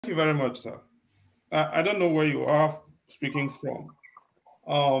Thank you very much, sir. I don't know where you are speaking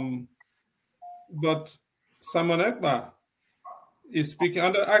from, but Simon Ekpa is speaking,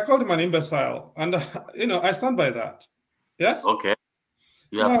 and I called him an imbecile, and I stand by that. Yes. Okay.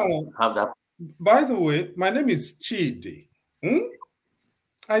 You have that. By the way, my name is Chidi.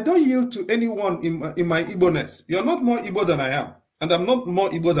 I don't yield to anyone in my Igbo-ness. You're not more Igbo than I am, and I'm not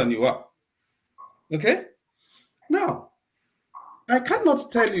more Igbo than you are. Okay. Now, I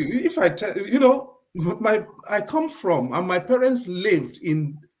cannot tell you, if I tell you, I come from, and my parents lived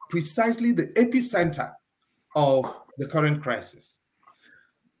in precisely the epicenter of the current crisis.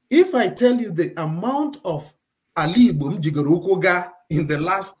 If I tell you the amount of Ali Mjigorukoga in the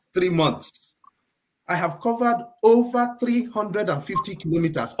last 3 months, I have covered over 350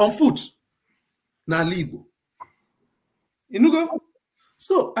 kilometers on foot. Nalibo. Inugo.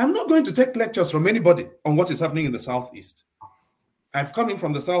 So I'm not going to take lectures from anybody on what is happening in the Southeast. I've come in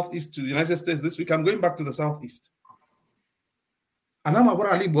from the Southeast to the United States this week. I'm going back to the Southeast. And I'm about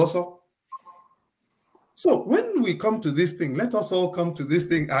Ali Boso. So when we come to this thing, let us all come to this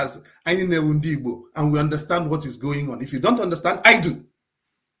thing as Ainine Undibo, and we understand what is going on. If you don't understand, I do.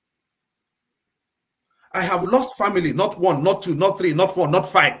 I have lost family, not 1, not 2, not 3, not 4, not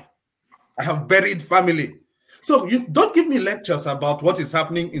 5. I have buried family. So you don't give me lectures about what is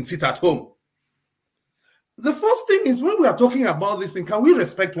happening in sit at home. The first thing is, when we are talking about this thing, can we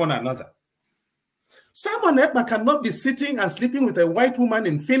respect one another? Simon Ekpa cannot be sitting and sleeping with a white woman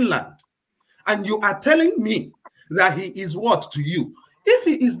in Finland, and you are telling me that he is what to you? If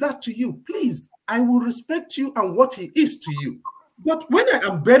he is that to you, please, I will respect you and what he is to you. But when I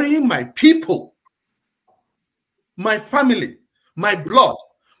am burying my people, my family, my blood,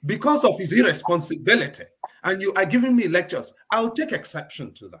 because of his irresponsibility, and you are giving me lectures, I'll take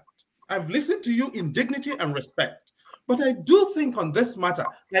exception to that. I've listened to you in dignity and respect, but I do think on this matter,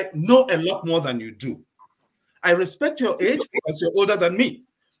 I know a lot more than you do. I respect your age because you're older than me,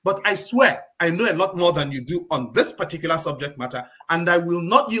 but I swear I know a lot more than you do on this particular subject matter, and I will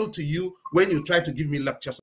not yield to you when you try to give me lectures